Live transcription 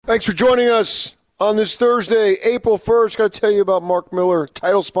Thanks for joining us on this Thursday, April 1st. Got to tell you about Mark Miller.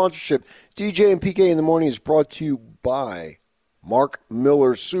 Title sponsorship. DJ and PK in the Morning is brought to you by Mark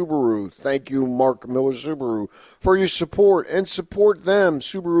Miller Subaru. Thank you, Mark Miller Subaru, for your support, and support them.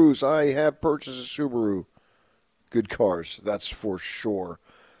 Subarus. I have purchased a Subaru. Good cars, that's for sure.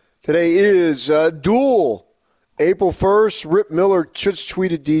 Today is Duel. April 1st. Rip Miller just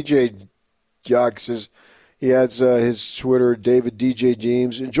tweeted DJ. Jock says, he has his Twitter, David DJ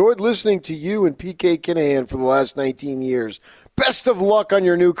James. Enjoyed listening to you and PK Kinahan for the last 19 years. Best of luck on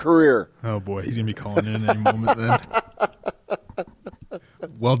your new career. Oh, boy. He's going to be calling in any moment then.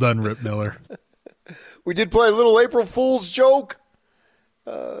 Well done, Rip Miller. We did play a little April Fool's joke.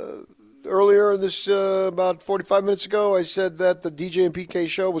 Earlier this, about 45 minutes ago, I said that the DJ and PK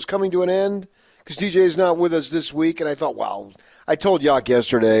show was coming to an end because DJ is not with us this week. And I thought, wow, I told Yock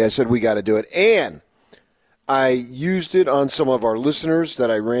yesterday, I said we got to do it. And I used it on some of our listeners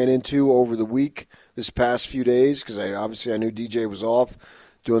that I ran into over the week, this past few days, because I knew DJ was off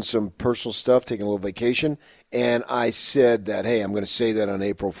doing some personal stuff, taking a little vacation. And I said that, hey, I'm going to say that on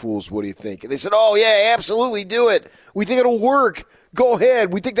April Fool's. What do you think? And they said, oh, yeah, absolutely, do it. We think it'll work. Go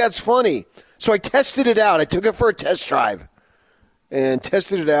ahead. We think that's funny. So I tested it out. I took it for a test drive and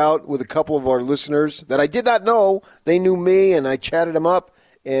tested it out with a couple of our listeners that I did not know. They knew me, and I chatted them up.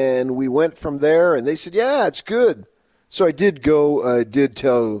 And we went from there, and they said, yeah, it's good. So I did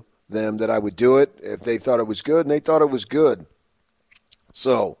tell them that I would do it if they thought it was good, and they thought it was good.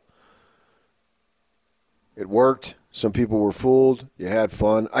 So it worked. Some people were fooled. You had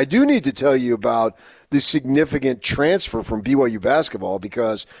fun. I do need to tell you about this significant transfer from BYU basketball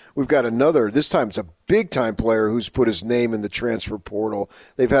because we've got another, this time it's a big-time player who's put his name in the transfer portal.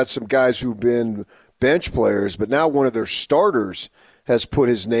 They've had some guys who've been bench players, but now one of their starters has put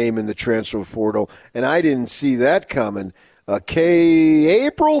his name in the transfer portal, and I didn't see that coming.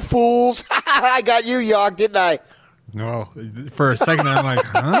 April Fools. I got you, Yock, didn't I? No, for a second I'm like,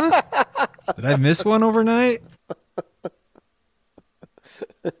 huh? Did I miss one overnight?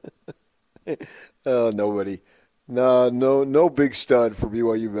 Oh, nobody. No big stud for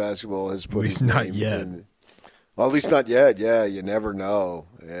BYU basketball has put his name in. At least not yet. Well, at least not yet. Yeah, you never know.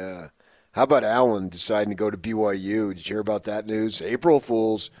 Yeah. How about Allen deciding to go to BYU? Did you hear about that news? April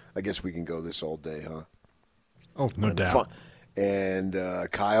Fools. I guess we can go this all day, huh? Oh, no doubt. And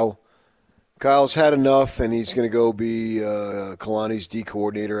Kyle's had enough, and he's going to go be Kalani's D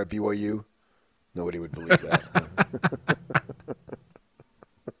coordinator at BYU. Nobody would believe that.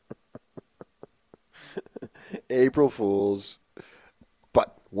 April Fools.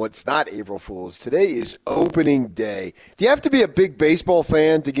 But what's not April Fools? Today is opening day. Do you have to be a big baseball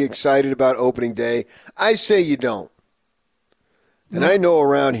fan to get excited about opening day? I say you don't. And I know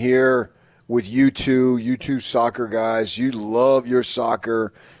around here with you two soccer guys, you love your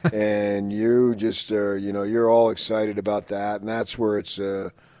soccer, and you just you're all excited about that, and that's where it's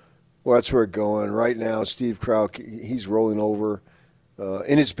that's where it's going right now. Steve Krauk, he's rolling over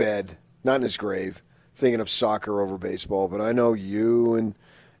in his bed, not in his grave, thinking of soccer over baseball. But I know you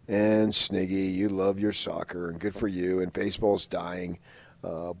and Sniggy, you love your soccer, and good for you. And baseball's dying.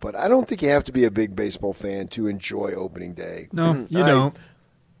 But I don't think you have to be a big baseball fan to enjoy opening day. No, you don't.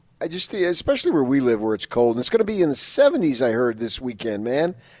 I just think, especially where we live, where it's cold. And it's going to be in the 70s, I heard, this weekend,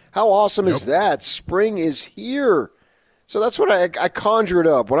 man. How awesome is that? Spring is here. So that's what I conjured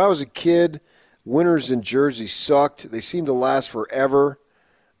up. When I was a kid, winters in Jersey sucked. They seemed to last forever.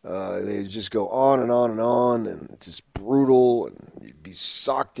 They just go on and on and on, and just brutal, and you'd be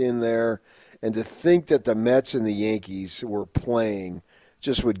socked in there. And to think that the Mets and the Yankees were playing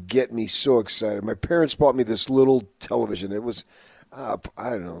just would get me so excited. My parents bought me this little television. It was, I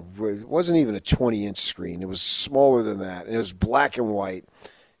don't know, it wasn't even a 20-inch screen. It was smaller than that, and it was black and white.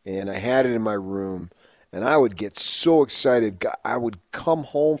 And I had it in my room, and I would get so excited. I would come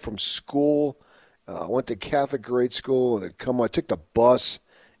home from school. I went to Catholic grade school, and I took the bus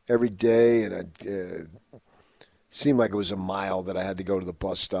every day, and it seemed like it was a mile that I had to go to the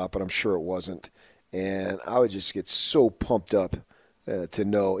bus stop, but I'm sure it wasn't. And I would just get so pumped up to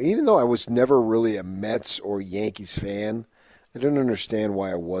know, even though I was never really a Mets or Yankees fan, I didn't understand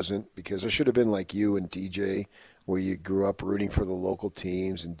why I wasn't, because I should have been like you and DJ, where you grew up rooting for the local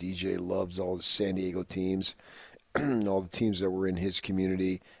teams, and DJ loves all the San Diego teams, all the teams that were in his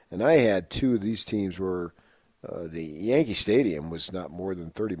community. And I had two of these teams where the Yankee Stadium was not more than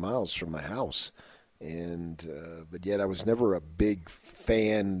 30 miles from my house. But yet I was never a big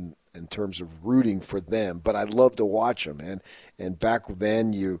fan in terms of rooting for them, but I loved to watch them. And back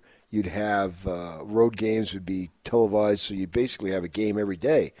then you you'd have road games would be televised, so you'd basically have a game every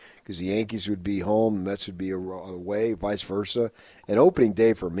day because the Yankees would be home, the Mets would be away, vice versa. And opening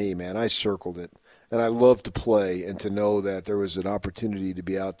day for me, man, I circled it. And I love to play and to know that there was an opportunity to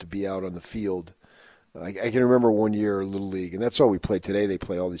be out on the field. I can remember one year Little League, and that's all we play today. They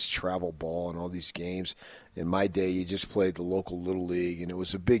play all this travel ball and all these games. In my day, you just played the local Little League, and it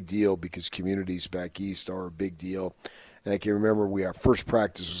was a big deal because communities back east are a big deal. And I can remember our first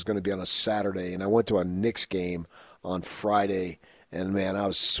practice was going to be on a Saturday, and I went to a Knicks game on Friday. And, man, I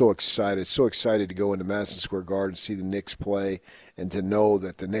was so excited to go into Madison Square Garden, see the Knicks play, and to know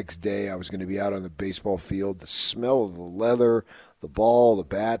that the next day I was going to be out on the baseball field. The smell of the leather, the ball, the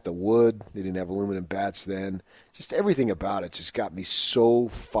bat, the wood. They didn't have aluminum bats then. Just everything about it just got me so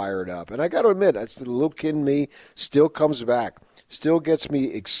fired up. And I got to admit, that's the little kid in me still comes back, still gets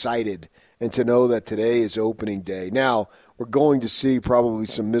me excited. And to know that today is opening day. Now, we're going to see probably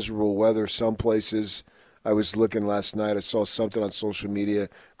some miserable weather some places. I was looking last night. I saw something on social media,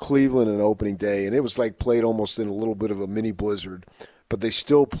 Cleveland and opening day, and it was like played almost in a little bit of a mini blizzard, but they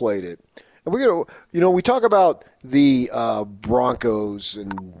still played it. And we're gonna, we talk about the Broncos,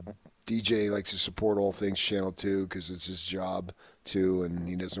 and DJ likes to support all things Channel 2 because it's his job too, and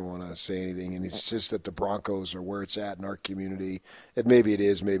he doesn't want to say anything. And it's just that the Broncos are where it's at in our community. And maybe it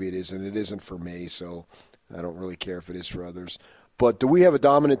is, maybe it isn't. It isn't for me, so I don't really care if it is for others. But do we have a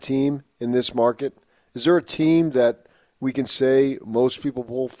dominant team in this market? Is there a team that we can say most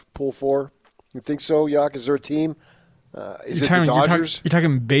people pull for? You think so, Yak? Is there a team? Is it the Dodgers? You're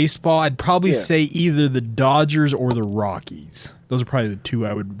talking baseball? I'd probably say either the Dodgers or the Rockies. Those are probably the two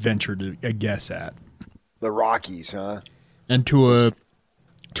I would venture to a guess at. The Rockies, huh? And to a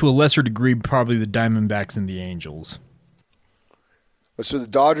lesser degree, probably the Diamondbacks and the Angels. So the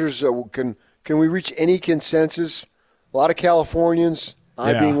Dodgers, can we reach any consensus? A lot of Californians,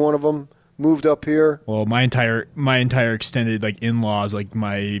 I being one of them, moved up here. Well, my entire extended in-laws,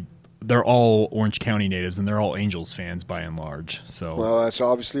 they're all Orange County natives, and they're all Angels fans by and large. So, well, that's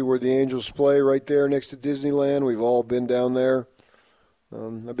obviously where the Angels play, right there next to Disneyland. We've all been down there.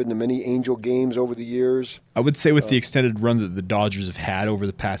 I've been to many Angel games over the years. I would say with the extended run that the Dodgers have had over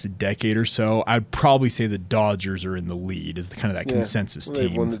the past decade or so, I'd probably say the Dodgers are in the lead as that consensus team.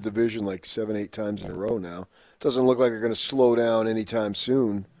 They've won the division 7-8 times in a row now. Doesn't look like they're going to slow down anytime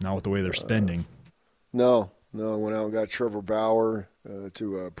soon. Not with the way they're spending. No. Went out and got Trevor Bauer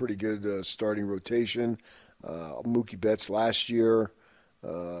to a pretty good starting rotation. Mookie Betts last year,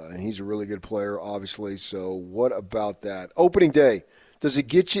 and he's a really good player, obviously. So what about that? Opening day. Does it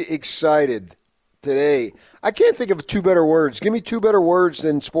get you excited today? I can't think of two better words. Give me two better words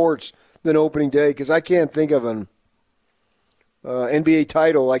than sports than opening day, because I can't think of an NBA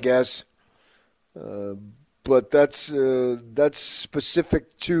title, I guess. But that's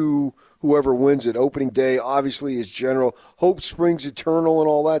specific to whoever wins it. Opening day obviously is general. Hope springs eternal and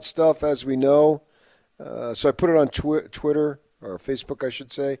all that stuff, as we know. So I put it on Twitter, or Facebook, I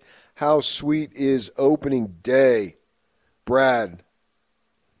should say. How sweet is opening day? Brad,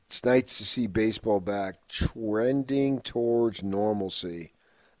 it's nice to see baseball back, trending towards normalcy.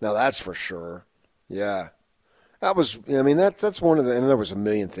 Now, that's for sure. Yeah. That's one of the, and there was a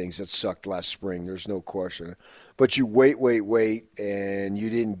million things that sucked last spring. There's no question. But you wait, and you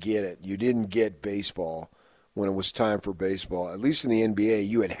didn't get it. You didn't get baseball when it was time for baseball. At least in the NBA,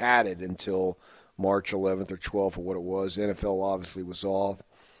 you had it until March 11th or 12th or what it was. NFL obviously was off.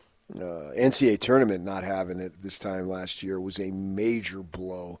 NCAA tournament not having it this time last year was a major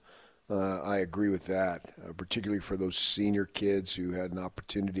blow. I agree with that, particularly for those senior kids who had an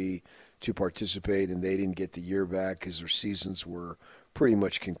opportunity to participate and they didn't get the year back because their seasons were pretty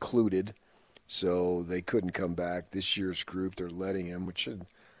much concluded. So they couldn't come back. This year's group, they're letting them, which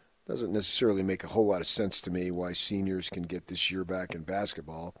doesn't necessarily make a whole lot of sense to me why seniors can get this year back in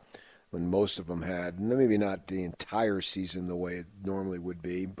basketball when most of them had, maybe not the entire season the way it normally would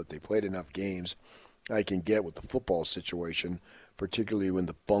be, but they played enough games. I can get with the football situation, particularly when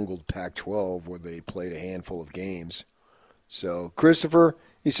the bungled Pac-12 where they played a handful of games. So Christopher,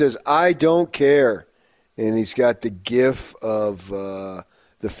 he says, I don't care. And he's got the gif of the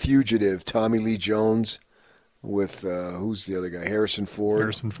fugitive, Tommy Lee Jones, with who's the other guy? Harrison Ford.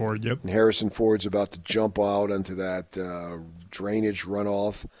 Harrison Ford, yep. And Harrison Ford's about to jump out onto that drainage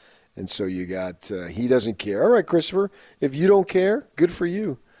runoff. And so you got, he doesn't care. All right, Christopher, if you don't care, good for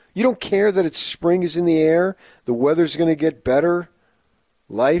you. You don't care that spring is in the air, the weather's going to get better,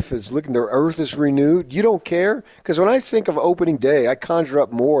 life is looking, the earth is renewed. You don't care? Because when I think of opening day, I conjure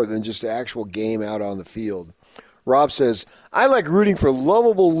up more than just the actual game out on the field. Rob says, I like rooting for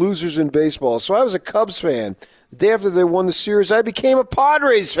lovable losers in baseball, so I was a Cubs fan. The day after they won the series, I became a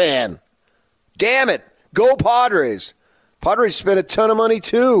Padres fan. Damn it. Go Padres. Padres spent a ton of money,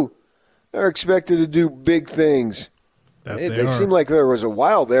 too. They're expected to do big things. They seem like there was a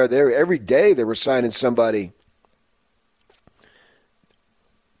while there. Every day they were signing somebody.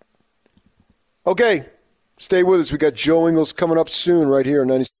 Okay, stay with us. We got Joe Ingles coming up soon right here on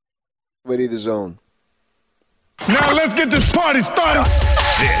 97.80 The Zone. Now let's get this party started.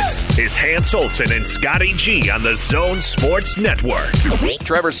 This is Hans Olsen and Scotty G on the Zone Sports Network.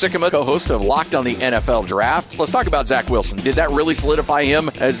 Trevor Sikkema, co-host of Locked on the NFL Draft. Let's talk about Zach Wilson. Did that really solidify him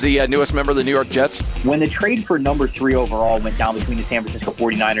as the newest member of the New York Jets? When the trade for number 3 overall went down between the San Francisco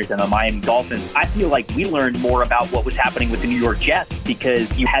 49ers and the Miami Dolphins, I feel like we learned more about what was happening with the New York Jets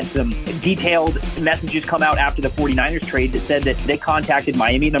because you had some detailed messages come out after the 49ers trade that said that they contacted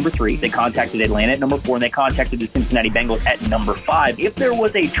Miami at number 3, they contacted Atlanta at number 4, and they contacted the Cincinnati Bengals at number 5. If there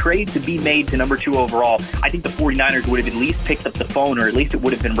was a trade to be made to number 2 overall, I think the 49ers would have at least picked up the phone, or at least it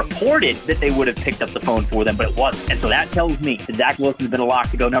would have been reported that they would have picked up the phone for them, but it wasn't. And so that tells me that Zach Wilson's been a lock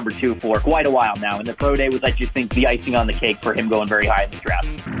to go number 2 for quite a while now. And the pro day was, I just think, the icing on the cake for him going very high in the draft.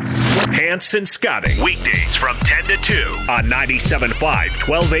 Hans and Scotty, weekdays from 10 to 2 on 97.5,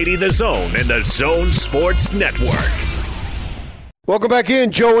 1280 The Zone and the Zone Sports Network. Welcome back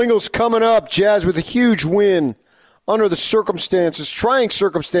in. Joe Ingles coming up. Jazz with a huge win under the circumstances, trying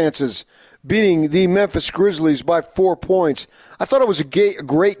circumstances, beating the Memphis Grizzlies by 4 points. I thought it was a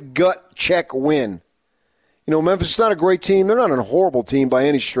great gut check win. You know, Memphis is not a great team. They're not a horrible team by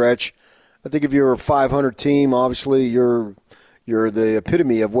any stretch. I think if you're a 500 team, obviously you're the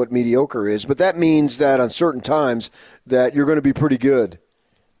epitome of what mediocre is. But that means that on certain times that you're going to be pretty good.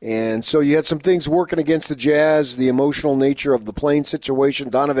 And so you had some things working against the Jazz, the emotional nature of the playing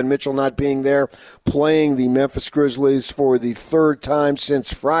situation, Donovan Mitchell not being there, playing the Memphis Grizzlies for the third time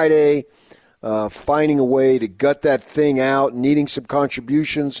since Friday, finding a way to gut that thing out, needing some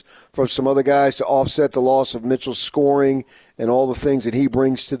contributions from some other guys to offset the loss of Mitchell's scoring and all the things that he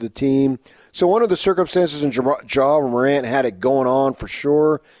brings to the team. So under the circumstances, and Ja Morant had it going on for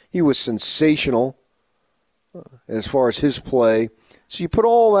sure. He was sensational as far as his play. So you put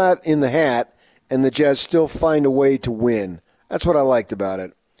all that in the hat, and the Jazz still find a way to win. That's what I liked about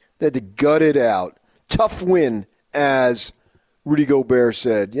it. They had to gut it out. Tough win, as Rudy Gobert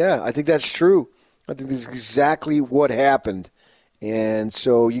said. Yeah, I think that's true. I think that's exactly what happened. And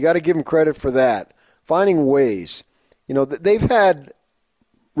so you got to give them credit for that. Finding ways. You know, they've had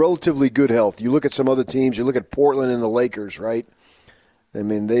relatively good health. You look at some other teams. You look at Portland and the Lakers, right? I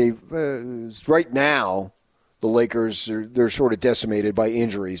mean, they right now, the Lakers, they're sort of decimated by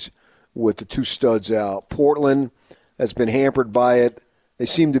injuries with the 2 studs out. Portland has been hampered by it. They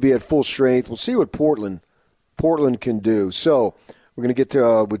seem to be at full strength. We'll see what Portland can do. So we're going to get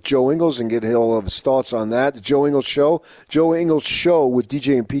to with Joe Ingles and get all of his thoughts on that. The Joe Ingles Show. Joe Ingles Show with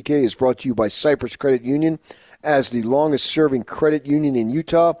DJ and PK is brought to you by Cypress Credit Union. As the longest-serving credit union in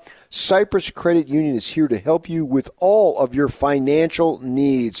Utah, Cypress Credit Union is here to help you with all of your financial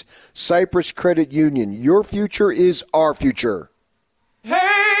needs. Cypress Credit Union, your future is our future. Hey,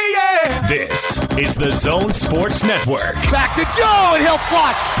 yeah! This is the Zone Sports Network. Back to Joe, and he'll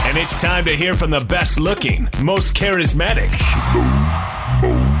flush. And it's time to hear from the best-looking, most charismatic,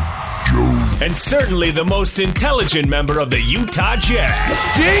 and certainly the most intelligent member of the Utah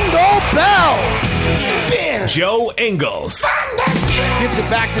Jazz. Jingle bells! Joe Ingles. Gives it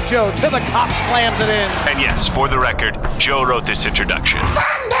back to Joe. To the cup, slams it in. And yes, for the record, Joe wrote this introduction.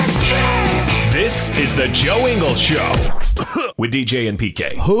 This is the Joe Ingles Show with DJ and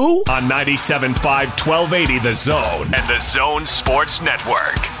PK. Who? On 97.5, 1280 The Zone and the Zone Sports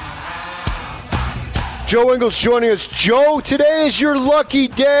Network. Joe Ingles joining us. Joe, today is your lucky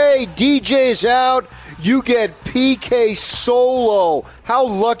day. DJ's out. You get PK solo. How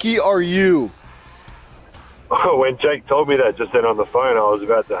lucky are you? Oh, when Jake told me that just then on the phone, I was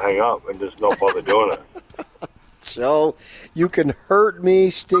about to hang up and just not bother doing it. So, you can hurt me,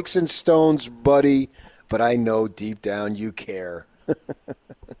 sticks and stones, buddy, but I know deep down you care.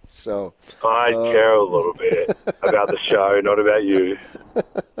 So I care a little bit about the show, not about you.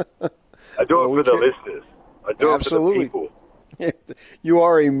 I do it for the listeners. I do it for the people. You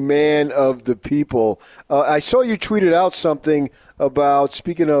are a man of the people. I saw you tweeted out something about,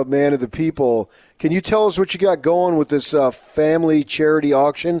 speaking of man of the people, can you tell us what you got going with this family charity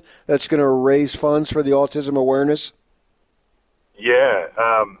auction that's going to raise funds for the autism awareness? Yeah,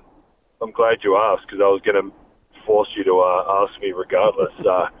 I'm glad you asked because I was going to force you to ask me regardless.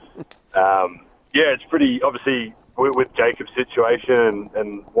 Yeah, it's pretty, obviously, with Jacob's situation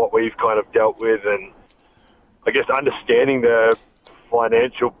and what we've kind of dealt with, and I guess understanding the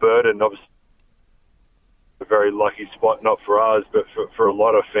financial burden, obviously, very lucky spot, not for us, but for a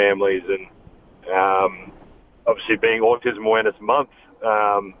lot of families. And obviously being Autism Awareness Month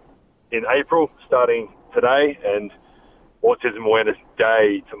in April, starting today, and Autism Awareness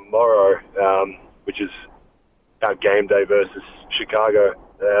Day tomorrow, which is our game day versus Chicago.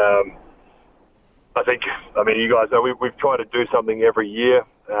 I mean, you guys know we've tried to do something every year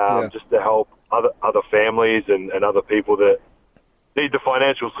just to help other families and other people that need the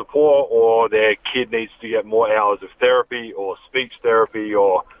financial support, or their kid needs to get more hours of therapy or speech therapy,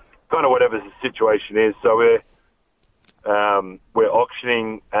 or kind of whatever the situation is. So we're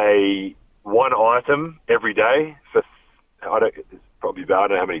auctioning one item every day for I don't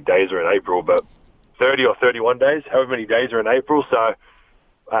know how many days are in April, but 30 or 31 days, however many days are in April. So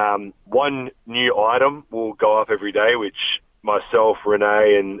one new item will go up every day, which myself,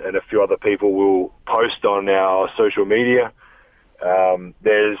 Renee, and a few other people will post on our social media.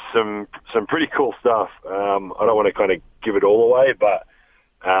 There's some pretty cool stuff. I don't want to kind of give it all away, but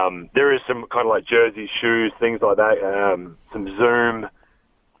there is some kind of like jerseys, shoes, things like that, some Zoom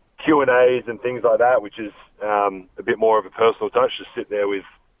Q&As and things like that, which is a bit more of a personal touch, to sit there with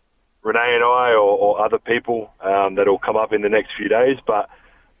Renee and I or other people that will come up in the next few days. But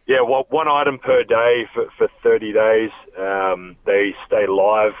yeah, one item per day for 30 days. They stay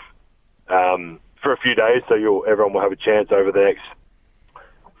live for a few days, so everyone will have a chance over the next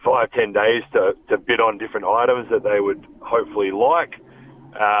 5-10 days to bid on different items that they would hopefully like.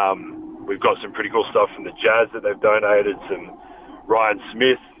 We've got some pretty cool stuff from the Jazz that they've donated, some Ryan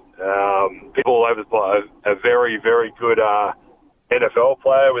Smith, people all over the place. A very, very good NFL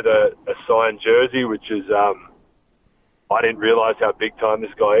player with a signed jersey, which is, I didn't realize how big time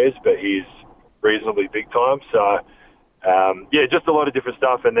this guy is, but he's reasonably big time. So, yeah, just a lot of different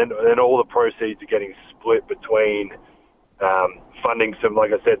stuff. And then all the proceeds are getting split between funding some,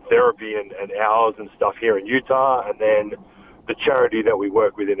 like I said, therapy and hours and stuff here in Utah, and then the charity that we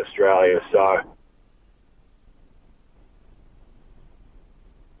work with in Australia. So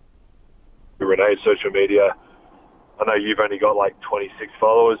Renee's social media, I know you've only got like 26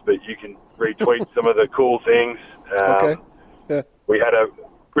 followers, but you can retweet some of the cool things. Okay. Yeah. We had a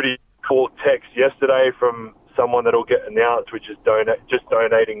pretty cool text yesterday from someone that'll get announced, which is just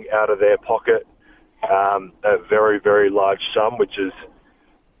donating out of their pocket a very, very large sum, which is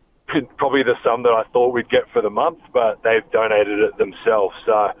probably the sum that I thought we'd get for the month, but they've donated it themselves.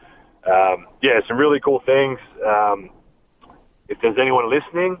 So, yeah, some really cool things. If there's anyone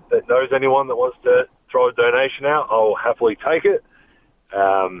listening that knows anyone that wants to throw a donation out, I'll happily take it.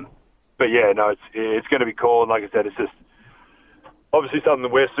 But yeah, no, it's going to be cool. And like I said, it's just obviously something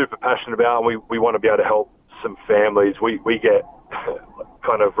that we're super passionate about, and we want to be able to help some families. We get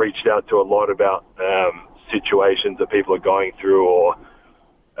kind of reached out to a lot about situations that people are going through, or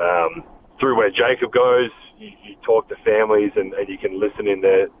through where Jacob goes. You talk to families and you can listen in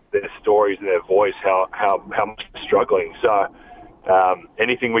their stories and their voice how much they're struggling. So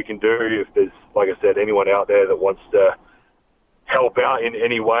anything we can do, if there's, like I said, anyone out there that wants to help out in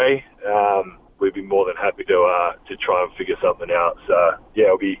any way, we'd be more than happy to try and figure something out. So yeah,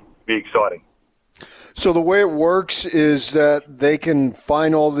 it'll be exciting. So the way it works is that they can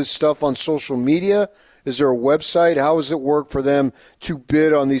find all this stuff on social media. Is there a website? How does it work for them to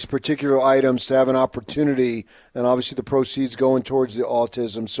bid on these particular items to have an opportunity? And obviously the proceeds going towards the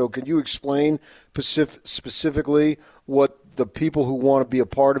autism. So can you explain specifically what the people who want to be a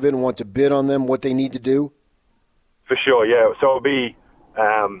part of it and want to bid on them, what they need to do? For sure, yeah. So it'll be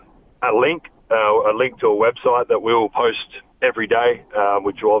a link to a website that we'll post every day,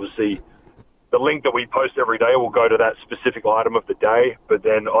 which will obviously, the link that we post every day will go to that specific item of the day. But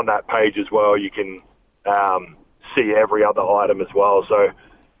then on that page as well, you can see every other item as well. So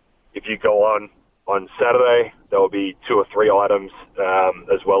if you go on Saturday, there will be 2 or 3 items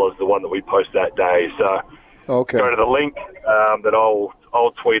as well as the one that we post that day. So okay, go to the link that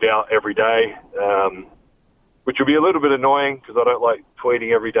I'll tweet out every day, which will be a little bit annoying because I don't like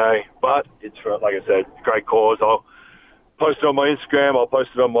tweeting every day, but it's for, like I said, great cause. I'll post it on my Instagram, I'll post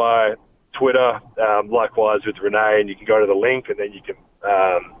it on my Twitter, likewise with Renee, and you can go to the link and then you can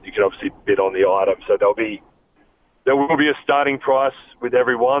obviously bid on the item. So there will be a starting price with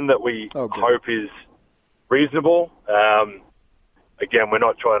everyone that we hope is reasonable. Again, we're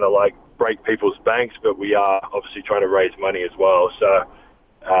not trying to like break people's banks, but we are obviously trying to raise money as well. So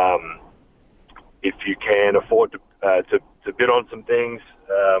if you can afford to bid on some things,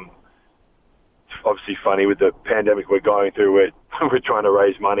 it's obviously funny with the pandemic we're going through. We're trying to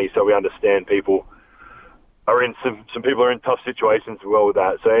raise money, so we understand people are in some people are in tough situations as well with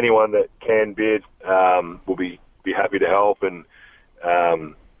that. So anyone that can bid will be happy to help. And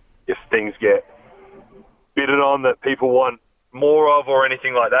if things get bidded on that people want more of or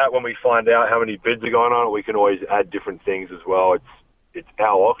anything like that. When we find out how many bids are going on, we can always add different things as well. It's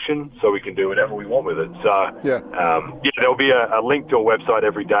our auction, so we can do whatever we want with it. So there'll be a link to a website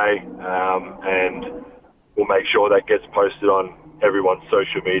every day, and we'll make sure that gets posted on everyone's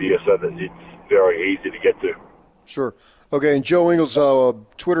social media so that it's very easy to get to. Sure. Okay, and Joe Ingles'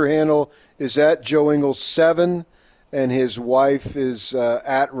 Twitter handle is at Joe Ingles 7, and his wife is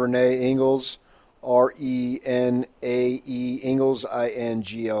at Renee Ingles, RENAE Ingles,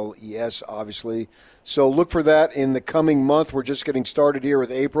 INGLES, obviously. So look for that in the coming month. We're just getting started here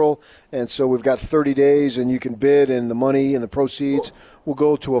with April, and so we've got 30 days, and you can bid, and the money and the proceeds will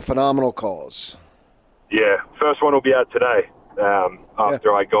go to a phenomenal cause. Yeah, first one will be out today.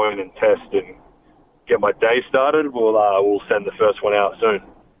 After I go in and test and get my day started, we'll send the first one out soon.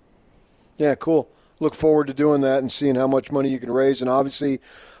 Yeah, cool. Look forward to doing that and seeing how much money you can raise, and obviously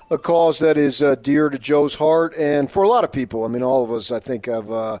a cause that is dear to Joe's heart and for a lot of people. I mean, all of us, I think,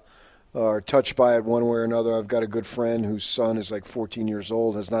 are touched by it one way or another. I've got a good friend whose son is like 14 years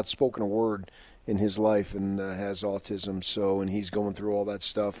old, has not spoken a word in his life, and has autism. And he's going through all that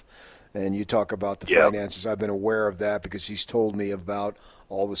stuff. And you talk about the finances. I've been aware of that because he's told me about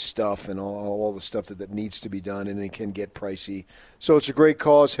all the stuff and all the stuff that needs to be done, and it can get pricey. So it's a great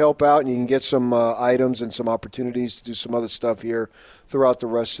cause. Help out, and you can get some items and some opportunities to do some other stuff here throughout the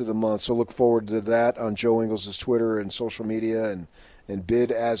rest of the month. So look forward to that on Joe Ingles' Twitter and social media, and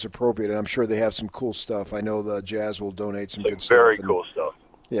bid as appropriate. And I'm sure they have some cool stuff. I know the Jazz will donate some good stuff. Very cool stuff.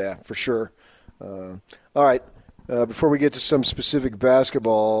 Yeah, for sure. All right. Before we get to some specific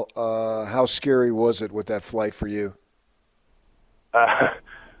basketball, how scary was it with that flight for you? I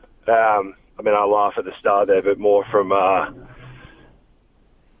laugh at the start there, but more from, I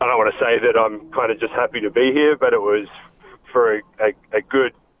don't want to say that I'm kind of just happy to be here, but it was for a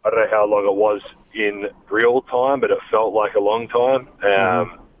good, I don't know how long it was in real time, but it felt like a long time.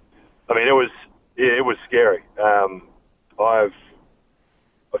 It was scary.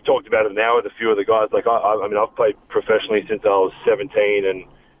 I've talked about it now with a few of the guys. Like I've played professionally since I was 17, and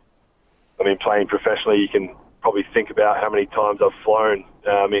playing professionally, you can probably think about how many times I've flown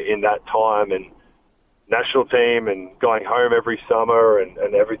in that time, and national team, and going home every summer, and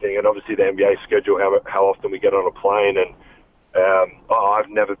everything, and obviously the NBA schedule, how often we get on a plane, and I've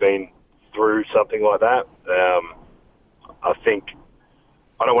never been through something like that. I think,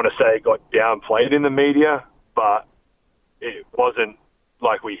 I don't want to say it got downplayed in the media, but it wasn't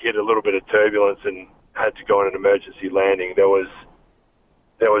like we hit a little bit of turbulence and had to go on an emergency landing. There was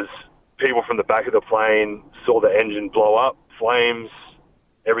people from the back of the plane saw the engine blow up, flames,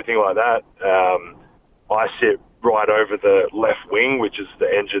 everything like that. I sit right over the left wing, which is the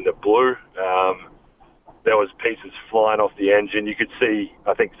engine that blew. There was pieces flying off the engine. You could see,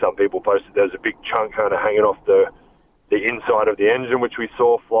 I think some people posted, there was a big chunk kind of hanging off the inside of the engine, which we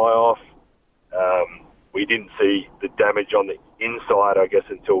saw fly off. We didn't see the damage on the inside, I guess,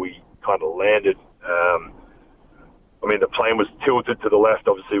 until we kind of landed. The plane was tilted to the left,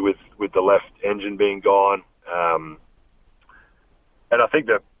 obviously, with the left engine being gone. And I think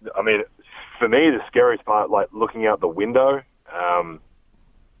that, for me, the scariest part, like looking out the window,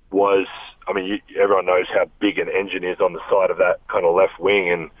 was, everyone knows how big an engine is on the side of that kind of left wing,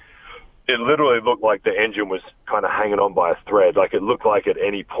 and it literally looked like the engine was kind of hanging on by a thread. Like it looked like at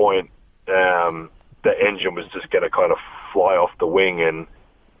any point the engine was just going to kind of fly off the wing, and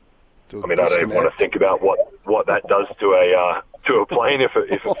I don't even want to think about what that does to a plane if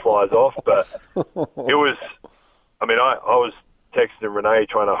it flies off. But it was, I was texting Renee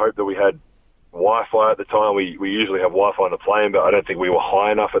trying to hope that we had Wi-Fi at the time. We usually have Wi-Fi on the plane, but I don't think we were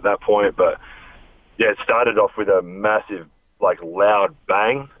high enough at that point. But yeah, it started off with a massive, loud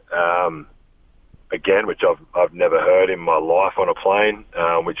bang, again, which I've never heard in my life on a plane,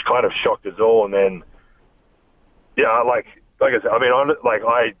 which kind of shocked us all. And then, yeah, like I said,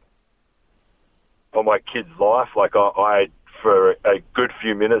 on my kid's life, I for a good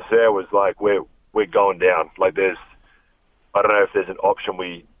few minutes there was like, we're going down. Like I don't know if there's an option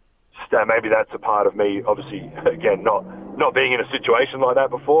we stay. Maybe that's a part of me, obviously, again, not being in a situation like that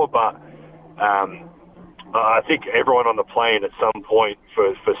before, but I think everyone on the plane at some point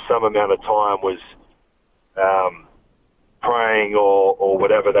for some amount of time was praying or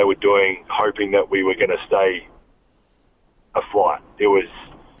whatever they were doing, hoping that we were going to stay afloat. It was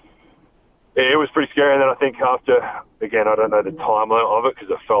pretty scary. And then I think after, again, I don't know the timeline of it because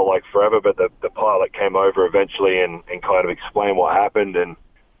it felt like forever, but the pilot came over eventually and kind of explained what happened, and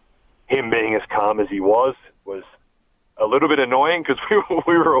him being as calm as he was a little bit annoying because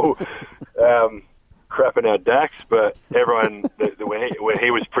we were all crapping our dacks, but everyone, when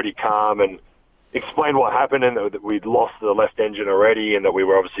he was pretty calm, and explained what happened and that we'd lost the left engine already and that we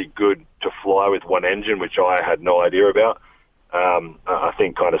were obviously good to fly with one engine, which I had no idea about. I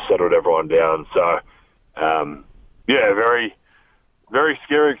think kind of settled everyone down. So, very, very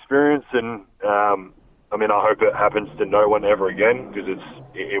scary experience. And, I mean, I hope it happens to no one ever again because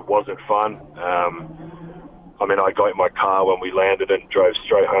it wasn't fun. I mean, I got in my car when we landed and drove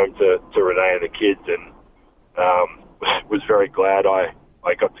straight home to Renee and the kids, and was very glad I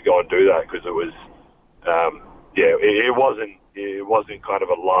got to go and do that because it was, it wasn't kind of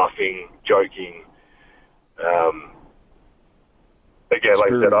a laughing, joking. Again,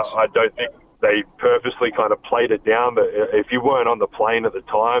 like I said, I don't think they purposely kind of played it down, but if you weren't on the plane at the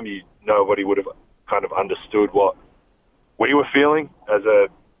time, nobody would have kind of understood what we were feeling as a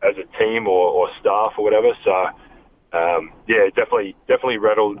team or staff or whatever. So, definitely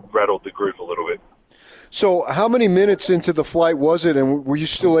rattled the group a little bit. So how many minutes into the flight was it, and were you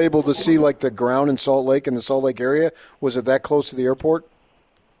still able to see like the ground in Salt Lake and the Salt Lake area? Was it that close to the airport?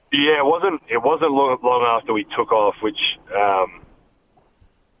 Yeah, it wasn't long after we took off, which,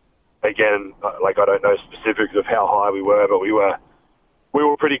 again, like I don't know specifics of how high we were, but we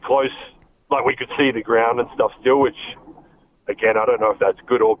were pretty close. Like we could see the ground and stuff still, which, again, I don't know if that's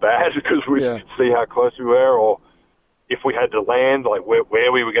good or bad because we could see how close we were, or if we had to land, like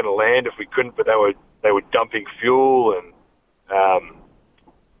where we were going to land if we couldn't, but they were dumping fuel, and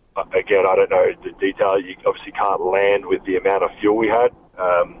again, I don't know the detail. You obviously can't land with the amount of fuel we had,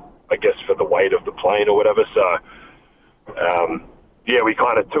 I guess for the weight of the plane or whatever. So, we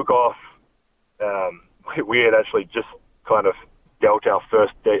kind of took off. We had actually just kind of dealt our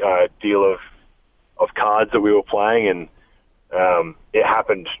first deal of cards that we were playing, and it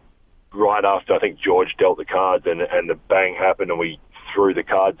happened right after I think George dealt the cards, and the bang happened, and we threw the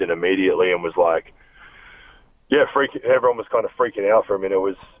cards in immediately, and was like, everyone was kind of freaking out for a minute.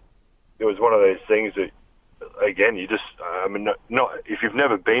 It was one of those things that, again, you just, not if you've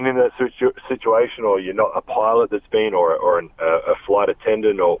never been in that situation, or you're not a pilot that's been, or a flight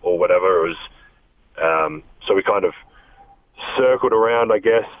attendant or whatever, it was, so we kind of circled around, I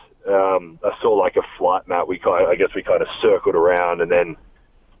guess. I saw like a flight map. We kind of circled around, and then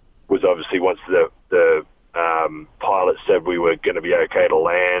was obviously once the pilot said we were going to be okay to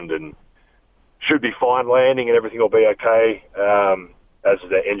land and should be fine landing and everything will be okay, as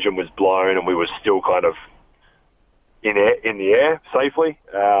the engine was blown and we were still kind of in the air safely.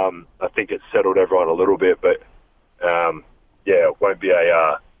 I think it settled everyone a little bit, but it won't be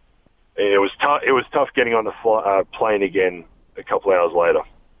it was tough. It was tough getting on the plane again a couple hours later.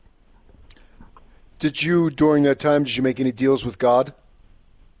 During that time, did you make any deals with God?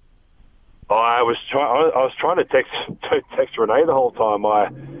 I was trying to text Renee the whole time.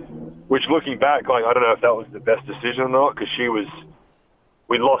 Which looking back, like I don't know if that was the best decision or not, because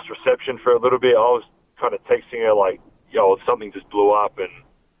we lost reception for a little bit. I was kind of texting her like, "Yo, something just blew up and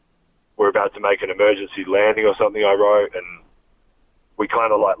we're about to make an emergency landing or something." I wrote, and we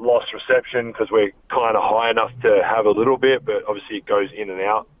kind of like lost reception because we're kind of high enough to have a little bit, but obviously it goes in and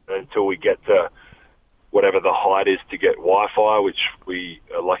out until we get to whatever the height is to get Wi-Fi, which we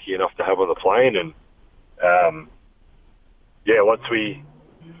are lucky enough to have on the plane. And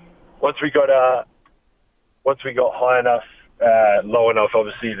once we got high enough, low enough,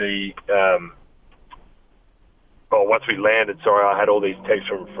 obviously once we landed, I had all these texts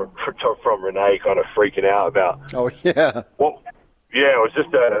from Renee kind of freaking out about. Oh yeah. Well, yeah, it was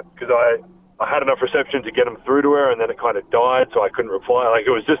just because I had enough reception to get them through to her, and then it kind of died, so I couldn't reply. Like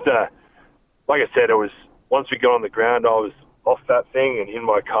it was just like I said, it was once we got on the ground, I was off that thing and in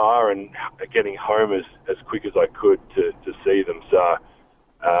my car and getting home as quick as I could to see them. So,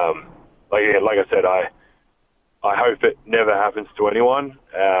 like I said, I hope it never happens to anyone,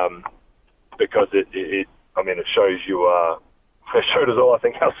 because it shows you, it showed us all, I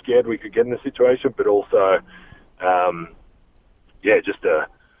think, how scared we could get in the situation, but also, just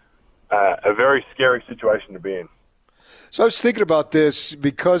a very scary situation to be in. So I was thinking about this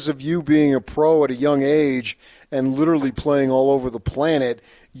because of you being a pro at a young age and literally playing all over the planet.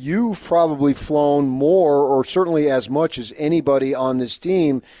 You've probably flown more, or certainly as much as anybody on this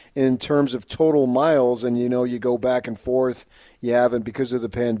team in terms of total miles. And, you go back and forth. You haven't because of the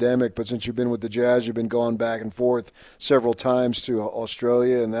pandemic, but since you've been with the Jazz, you've been going back and forth several times to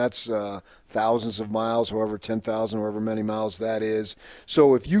Australia, and that's thousands of miles, 10,000, however many miles that is.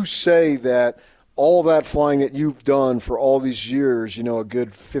 So if you say that all that flying that you've done for all these years, a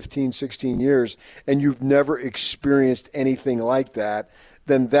good 15, 16 years, and you've never experienced anything like that,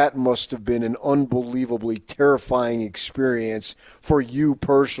 then that must have been an unbelievably terrifying experience for you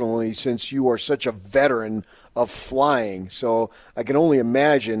personally, since you are such a veteran of flying. So I can only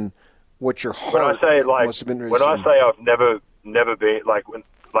imagine what your heart when I say must have been racing. when I say I've never been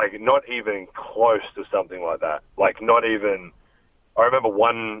not even close to something like that. Like not even. I remember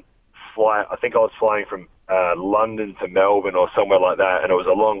one flight. I think I was flying from London to Melbourne or somewhere like that, and it was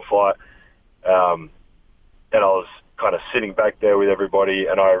a long flight. And I was kind of sitting back there with everybody,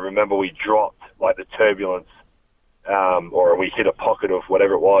 and I remember we dropped like the turbulence, or we hit a pocket of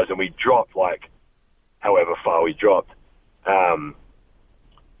whatever it was, and we dropped like however far we dropped.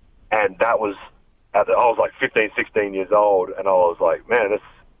 And that was, I was like 15, 16 years old, and I was like, man,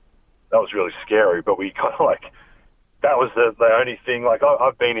 that was really scary. But we kind of like, that was the only thing. Like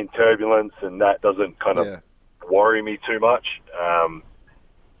I've been in turbulence, and that doesn't kind of worry me too much.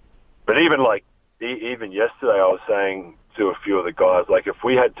 But even like, even yesterday, I was saying to a few of the guys, like if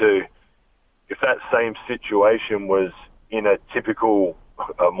that same situation was in a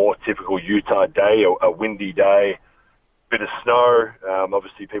more typical Utah day, or a windy day, bit of snow.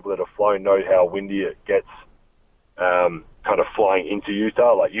 Obviously, people that have flown know how windy it gets kind of flying into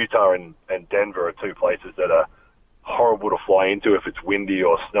Utah. Like Utah and Denver are two places that are horrible to fly into if it's windy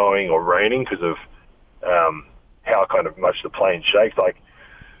or snowing or raining because of how kind of much the plane shakes. Like,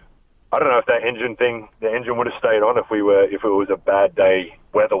 I don't know if the engine would have stayed on if it was a bad day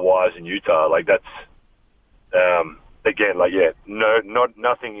weather-wise in Utah. Like that's, again, like,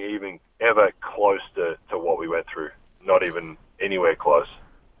 nothing even ever close to what we went through. Not even anywhere close.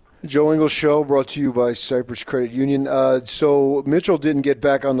 Joe Ingles Show brought to you by Cyprus Credit Union. So Mitchell didn't get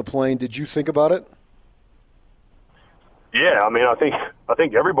back on the plane. Did you think about it? Yeah, I mean, I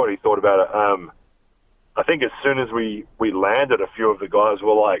think everybody thought about it. I think as soon as we landed, a few of the guys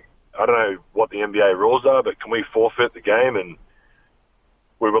were like, I don't know what the NBA rules are, but can we forfeit the game? And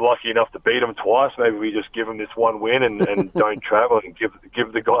we were lucky enough to beat them twice. Maybe we just give them this one win and don't travel and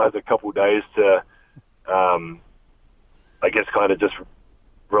give the guys a couple of days to, I guess, kind of just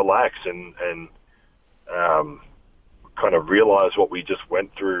relax and kind of realize what we just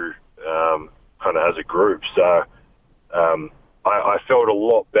went through kind of as a group. So I felt a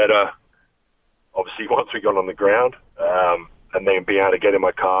lot better, obviously, once we got on the ground. And then being able to get in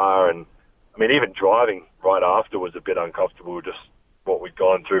my car, and I mean, even driving right after was a bit uncomfortable, just what we'd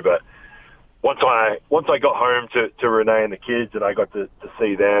gone through. But once I got home to Renee and the kids, and I got to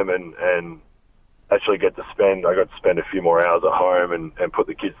see them and actually I got to spend a few more hours at home and put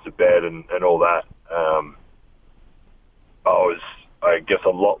the kids to bed and all that. I was, I guess, a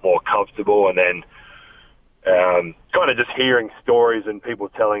lot more comfortable. And then kind of just hearing stories and people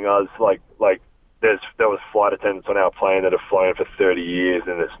telling us like. There was flight attendants on our plane that have flown for 30 years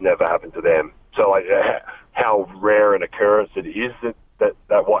and it's never happened to them. So like how rare an occurrence it is that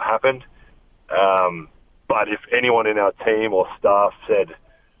what happened. But if anyone in our team or staff said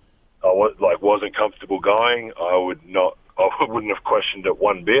I wasn't comfortable going, I wouldn't have questioned it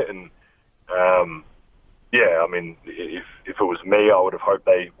one bit. And I mean, if it was me, I would have hoped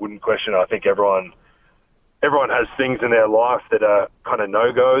they wouldn't question it. I think everyone has things in their life that are kind of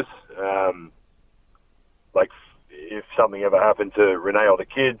no-goes. Like if something ever happened to Renee or the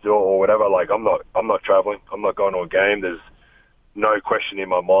kids or whatever, like I'm not traveling. I'm not going to a game. There's no question in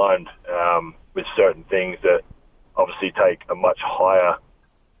my mind with certain things that obviously take a much higher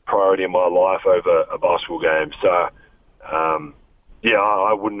priority in my life over a basketball game. So,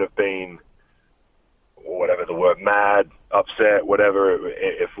 I wouldn't have been, or whatever the word, mad, upset, whatever,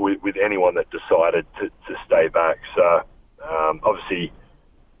 if with anyone that decided to stay back. So, obviously,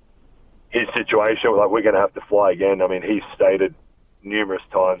 his situation, like we're going to have to fly again. I mean, he's stated numerous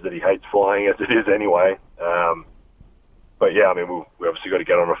times that he hates flying as it is anyway. But yeah, I mean, we obviously got to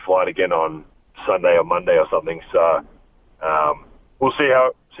get on a flight again on Sunday or Monday or something. So we'll see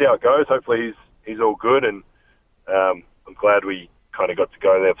how it goes. Hopefully he's all good, and I'm glad we kind of got to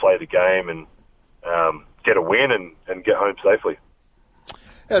go there, play the game, and get a win and get home safely.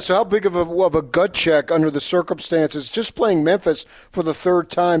 Yeah, so how big of a gut check under the circumstances, just playing Memphis for the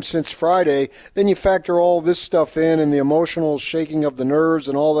third time since Friday, then you factor all this stuff in and the emotional shaking of the nerves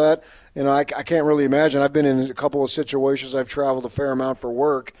and all that. You know, I can't really imagine. I've been in a couple of situations. I've traveled a fair amount for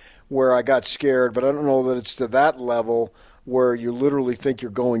work where I got scared, but I don't know that it's to that level where you literally think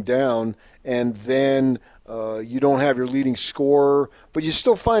you're going down, and then you don't have your leading scorer, but you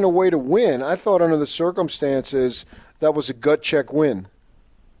still find a way to win. I thought under the circumstances that was a gut check win.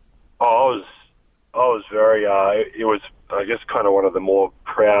 Oh, I was very. It was, I guess, kind of one of the more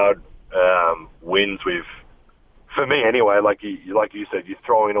proud wins for me anyway. Like you said, you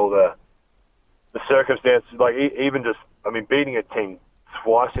throw in all the circumstances. Like even just, I mean, beating a team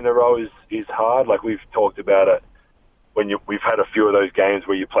twice in a row is hard. Like we've talked about it when we've had a few of those games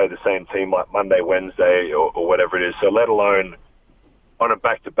where you play the same team like Monday, Wednesday, or whatever it is. So let alone on a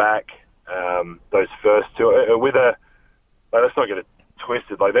back-to-back, those first two. Let's not get it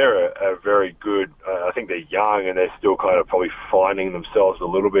twisted. Like, they're a very good. I think they're young and they're still kind of probably finding themselves a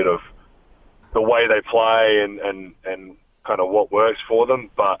little bit of the way they play and kind of what works for them.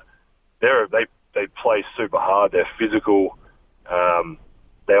 But they play super hard. They're physical.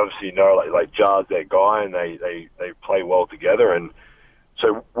 They obviously know like Jar's their guy, and they play well together. And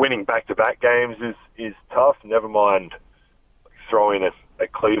so winning back-to-back games is tough. Never mind throwing at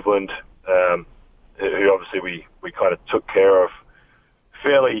Cleveland, who obviously we kind of took care of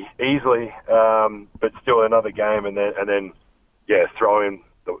fairly easily, but still another game. And then throw in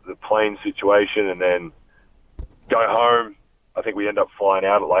the plane situation, and then go home. I think we end up flying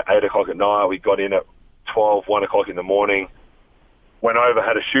out at like 8 o'clock at night. We got in at 1 o'clock in the morning. Went over,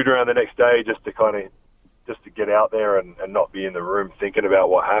 had a shoot around the next day just to get out there and not be in the room thinking about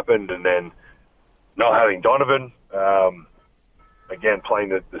what happened, and then not having Donovan. Again, playing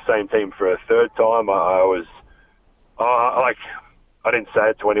the same team for a third time. I didn't say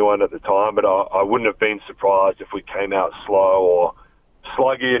it to anyone at the time, but I wouldn't have been surprised if we came out slow or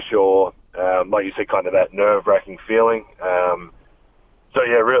sluggish or, like you said, kind of that nerve-wracking feeling.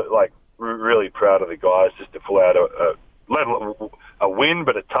 Really proud of the guys just to pull out a win,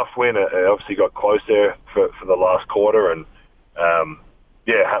 but a tough win. It obviously got close there for the last quarter, and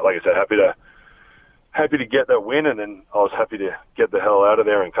like I said, happy to get that win, and then I was happy to get the hell out of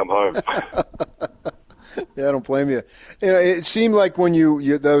there and come home. Yeah, I don't blame you. It seemed like when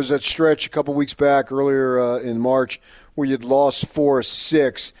there was that stretch a couple weeks back earlier in March where you'd lost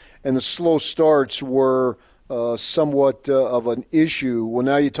 4-6, and the slow starts were somewhat of an issue. Well,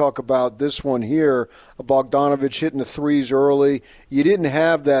 now you talk about this one here, Bogdanovich hitting the threes early. You didn't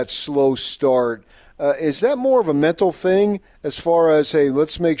have that slow start. Is that more of a mental thing as far as, hey,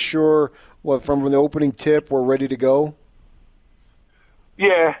 let's make sure from the opening tip we're ready to go?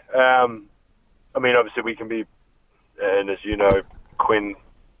 Yeah. Obviously we can be, and as you know, Quinn,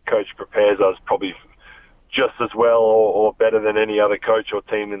 coach, prepares us probably just as well or better than any other coach or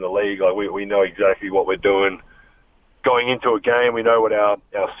team in the league. Like we know exactly what we're doing going into a game. We know what our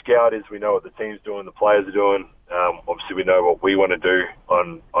scout is. We know what the team's doing, the players are doing. Obviously we know what we want to do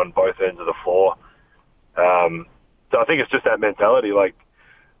on both ends of the floor. So I think it's just that mentality. Like,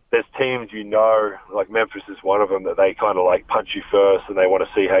 there's teams, like Memphis is one of them, that they kind of like punch you first and they want to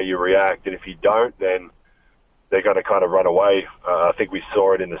see how you react. And if you don't, then they're going to kind of run away. I think we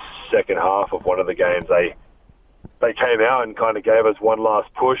saw it in the second half of one of the games. They came out and kind of gave us one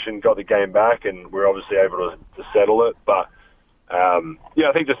last push and got the game back, and we're obviously able to settle it. But, I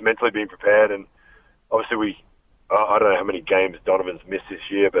think just mentally being prepared. And obviously I don't know how many games Donovan's missed this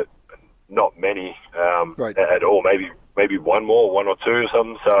year, but not many right. at all. Maybe one or two or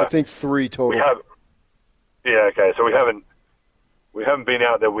something. So I think 3 total. So we haven't been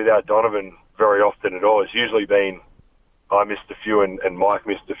out there without Donovan very often at all. It's usually been I missed a few and Mike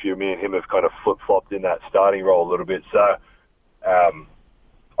missed a few. Me and him have kind of flip-flopped in that starting role a little bit. So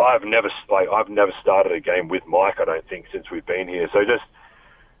I've never started a game with Mike, I don't think, since we've been here. So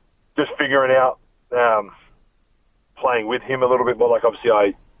just figuring out playing with him a little bit more. Like, obviously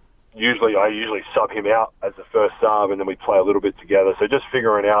I usually sub him out as the first sub, and then we play a little bit together. So just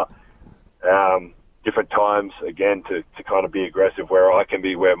figuring out different times, again, to kind of be aggressive where I can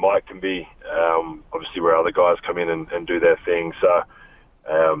be, where Mike can be, obviously where other guys come in and do their thing. So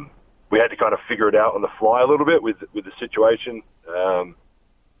we had to kind of figure it out on the fly a little bit with the situation,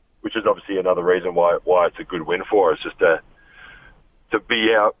 which is obviously another reason why it's a good win for us, just to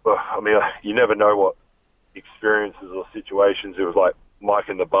be out. I mean, you never know what experiences or situations. It was like Mike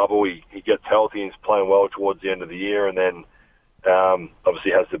in the bubble. He gets healthy and he's playing well towards the end of the year, and then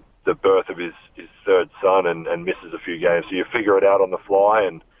obviously has the birth of his third son and misses a few games. So you figure it out on the fly,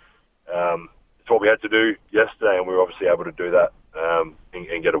 and it's what we had to do yesterday, and we were obviously able to do that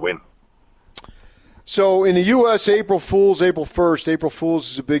and get a win. So in the U.S., April 1st, April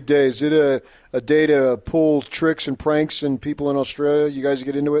Fool's is a big day. Is it a day to pull tricks and pranks and people in Australia? You guys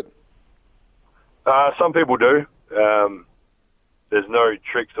get into it? Some people do. There's no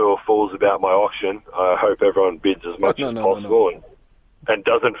tricks or fools about my auction. I hope everyone bids as much as possible and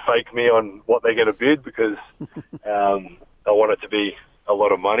doesn't fake me on what they're going to bid, because I want it to be a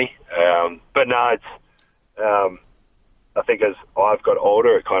lot of money. But no, it's I think as I've got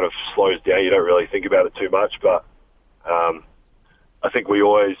older, it kind of slows down. You don't really think about it too much, but I think you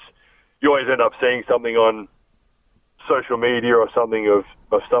always end up seeing something on social media or something of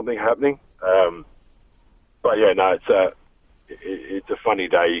something happening. But yeah, no, it's a funny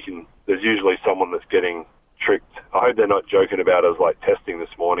day. There's usually someone that's getting tricked. I hope they're not joking about us like testing this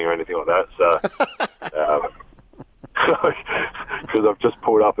morning or anything like that. So because I've just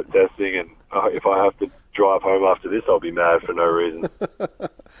pulled up at testing, and if I have to drive home after this, I'll be mad for no reason.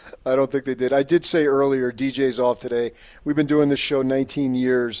 I don't think they did. I did say earlier, DJ's off today. We've been doing this show 19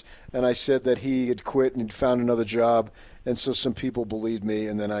 years, and I said that he had quit and he'd found another job, and so some people believed me,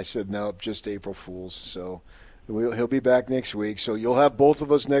 and then I said, no, just April Fools. So he'll be back next week. So you'll have both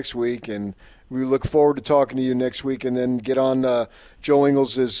of us next week, and we look forward to talking to you next week, and then get on Joe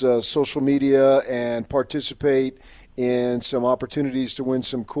Ingles' social media and participate in some opportunities to win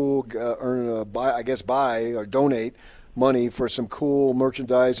some cool, buy or donate money for some cool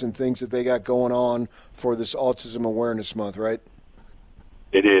merchandise and things that they got going on for this Autism Awareness Month, right?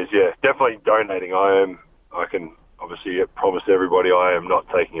 It is, yeah. Definitely donating. I can obviously promise everybody I am not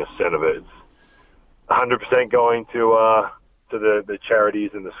taking a cent of it. It's 100% going to the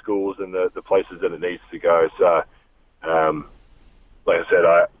charities and the schools and the places that it needs to go. So, like I said,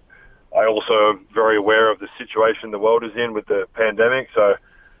 I also am very aware of the situation the world is in with the pandemic. So,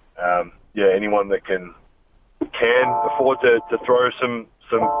 anyone that can afford to throw some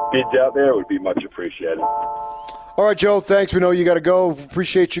bids out there would be much appreciated. All right, Joe, thanks. We know you got to go.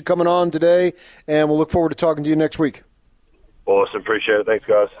 Appreciate you coming on today, and we'll look forward to talking to you next week. Awesome. Appreciate it. Thanks,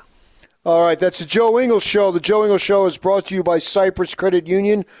 guys. All right, that's the Joe Ingles Show. The Joe Ingles Show is brought to you by Cyprus Credit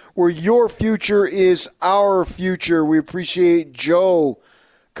Union, where your future is our future. We appreciate Joe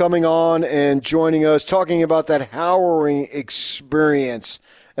coming on and joining us, talking about that harrowing experience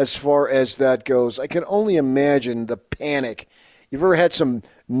as far as that goes. I can only imagine the panic. You've ever had some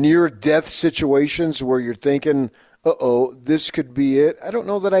near-death situations where you're thinking, this could be it? I don't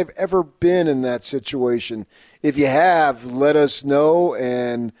know that I've ever been in that situation. If you have, let us know.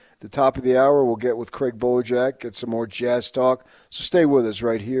 And the top of the hour, we'll get with Craig Bojack, get some more jazz talk. So stay with us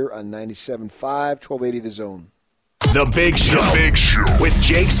right here on 97.5, 1280 The Zone. The Big Show. With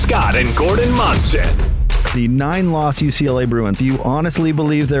Jake Scott and Gordon Monson. The 9-loss UCLA Bruins. Do you honestly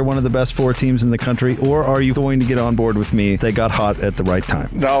believe they're one of the best 4 teams in the country, or are you going to get on board with me? They got hot at the right time.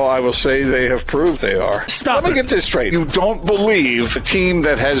 No, I will say they have proved they are. Stop. Let me get this straight. You don't believe a team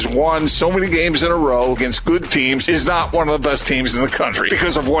that has won so many games in a row against good teams is not one of the best teams in the country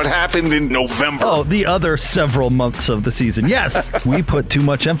because of what happened in November. Oh, the other several months of the season. Yes, we put too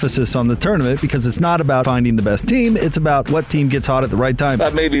much emphasis on the tournament because it's not about finding the best team. It's about what team gets hot at the right time.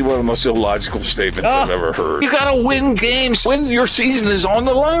 That may be one of the most illogical statements I've ever heard. You got to win games when your season is on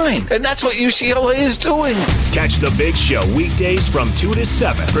the line, and that's what UCLA is doing. Catch the Big Show weekdays from 2 to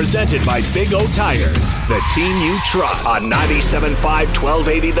 7, presented by Big O Tires, the team you trust, on 97.5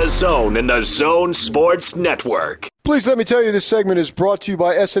 1280 The Zone and the Zone Sports Network. Please let me tell you this segment is brought to you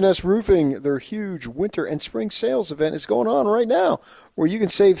by SNS Roofing. Their huge winter and spring sales event is going on right now, where you can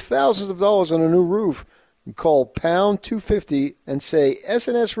save thousands of dollars on a new roof. Call pound 250 and say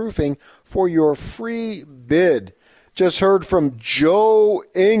SNS Roofing for your free bid. Just heard from Joe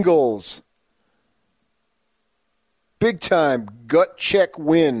Ingles. Big time gut check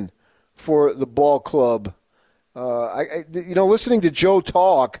win for the ball club. Listening to Joe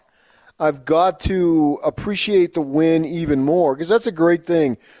talk, I've got to appreciate the win even more because that's a great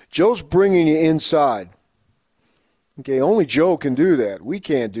thing. Joe's bringing you inside. Okay, only Joe can do that. We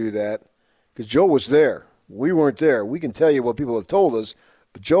can't do that because Joe was there. We weren't there. We can tell you what people have told us,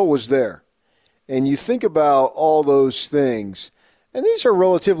 but Joe was there. And you think about all those things, and these are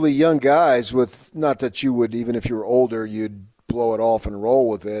relatively young guys with, not that you would, even if you were older, you'd blow it off and roll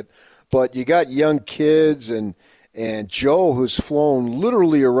with it, but you got young kids and Joe, who's flown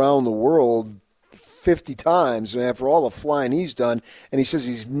literally around the world 50 times, man, for all the flying he's done, and he says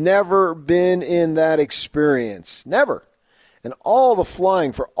he's never been in that experience. Never. And all the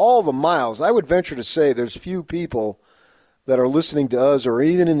flying for all the miles, I would venture to say there's few people that are listening to us or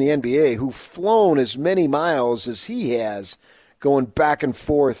even in the NBA who've flown as many miles as he has, going back and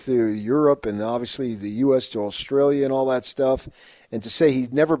forth through Europe and obviously the U.S. to Australia and all that stuff. And to say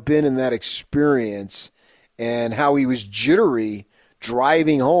he's never been in that experience and how he was jittery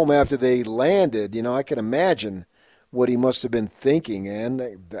driving home after they landed, I can imagine what he must have been thinking.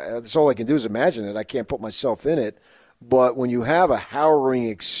 And that's all I can do is imagine it. I can't put myself in it. But when you have a harrowing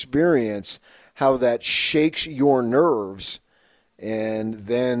experience, how that shakes your nerves, and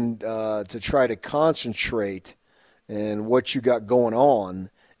then to try to concentrate and what you got going on,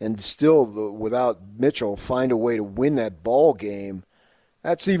 and still, without Mitchell, find a way to win that ball game,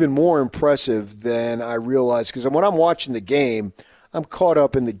 that's even more impressive than I realized. Because when I'm watching the game, I'm caught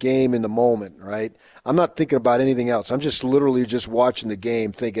up in the game in the moment, right? I'm not thinking about anything else. I'm just literally just watching the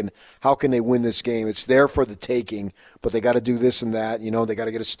game thinking, how can they win this game? It's there for the taking, but they got to do this and that. They got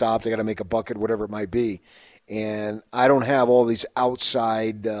to get a stop. They got to make a bucket, whatever it might be. and I don't have all these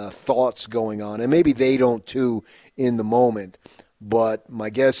outside thoughts going on, and maybe they don't too in the moment. But my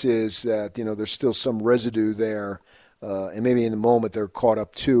guess is that there's still some residue there, and maybe in the moment they're caught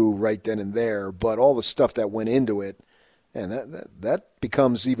up too right then and there. But all the stuff that went into it, and that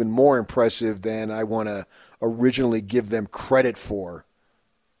becomes even more impressive than I want to originally give them credit for.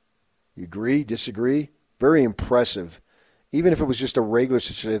 You agree? Disagree? Very impressive. Even if it was just a regular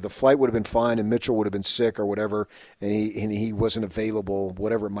situation, the flight would have been fine and Mitchell would have been sick or whatever, and he wasn't available,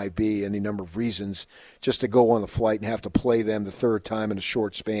 whatever it might be, any number of reasons, just to go on the flight and have to play them the third time in a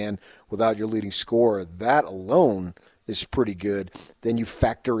short span without your leading scorer. That alone is pretty good. Then you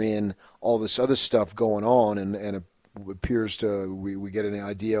factor in all this other stuff going on, and it appears we get an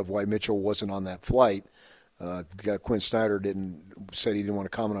idea of why Mitchell wasn't on that flight. Quinn Snyder said he didn't want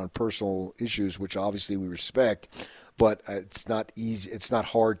to comment on personal issues, which obviously we respect, but it's not easy. It's not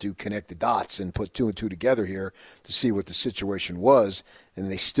hard to connect the dots and put two and two together here to see what the situation was,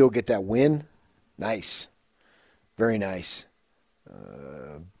 and they still get that win. Nice, very nice.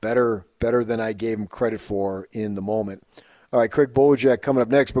 Better than I gave him credit for in the moment. All right, Craig Bolojak coming up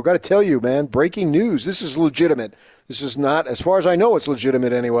next. But we've got to tell you, man, breaking news. This is legitimate. This is not, as far as I know, it's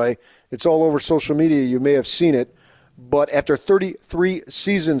legitimate anyway. It's all over social media. You may have seen it. But after 33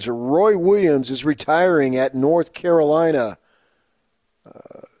 seasons, Roy Williams is retiring at North Carolina.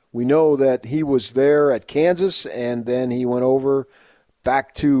 We know that he was there at Kansas, and then he went over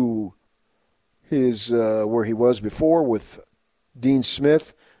back to his where he was before with Dean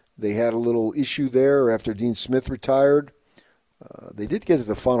Smith. They had a little issue there after Dean Smith retired. They did get to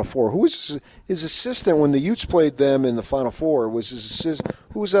the Final Four. Who was his assistant when the Utes played them in the Final Four? Was his assistant?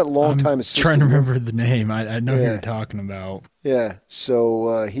 Who was that longtime assistant? I'm trying to remember the name. I know who you're talking about. Yeah,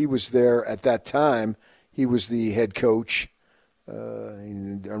 so he was there at that time. He was the head coach.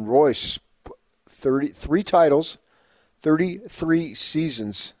 And Royce, 33 titles, 33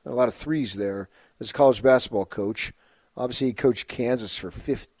 seasons, a lot of threes there, as a college basketball coach. Obviously, he coached Kansas for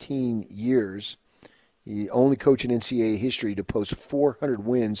 15 years. He only coached in NCAA history to post 400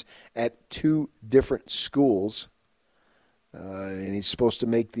 wins at 2 different schools. And he's supposed to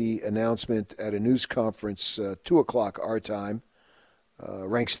make the announcement at a news conference, 2 o'clock our time.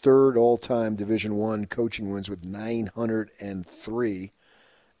 Ranks third all-time Division I coaching wins with 903.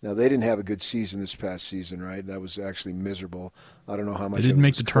 Now, they didn't have a good season this past season, right? That was actually miserable. I don't know how much. They didn't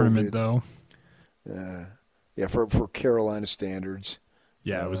make the tournament, though. Yeah, for Carolina standards.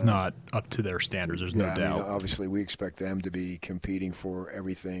 Yeah, it was not up to their standards. There's no doubt. I mean, obviously, we expect them to be competing for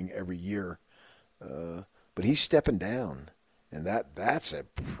everything every year. But he's stepping down, and that's a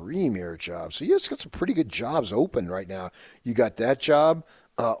premier job. So, he's got some pretty good jobs open right now. You got that job.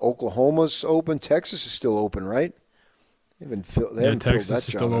 Oklahoma's open. Texas is still open, right? They haven't filled that Texas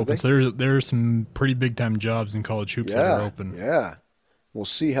is still open. So there's some pretty big-time jobs in college hoops that are open. Yeah. We'll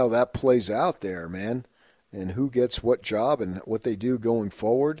see how that plays out there, man, and who gets what job and what they do going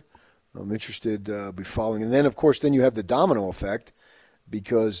forward. I'm interested to be following. And then, of course, then you have the domino effect,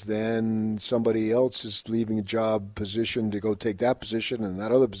 because then somebody else is leaving a job position to go take that position and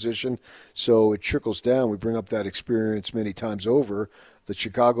that other position. So it trickles down. We bring up that experience many times over. The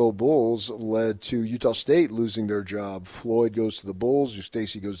Chicago Bulls led to Utah State losing their job. Floyd goes to the Bulls.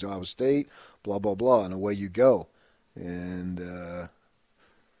 Stacey goes to Iowa State, blah, blah, blah, and away you go. And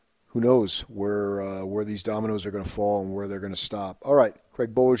who knows where these dominoes are going to fall and where they're going to stop. All right,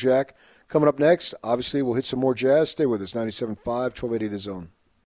 Craig Bolojak coming up next. Obviously, we'll hit some more jazz. Stay with us, 97.5, 1280 The Zone.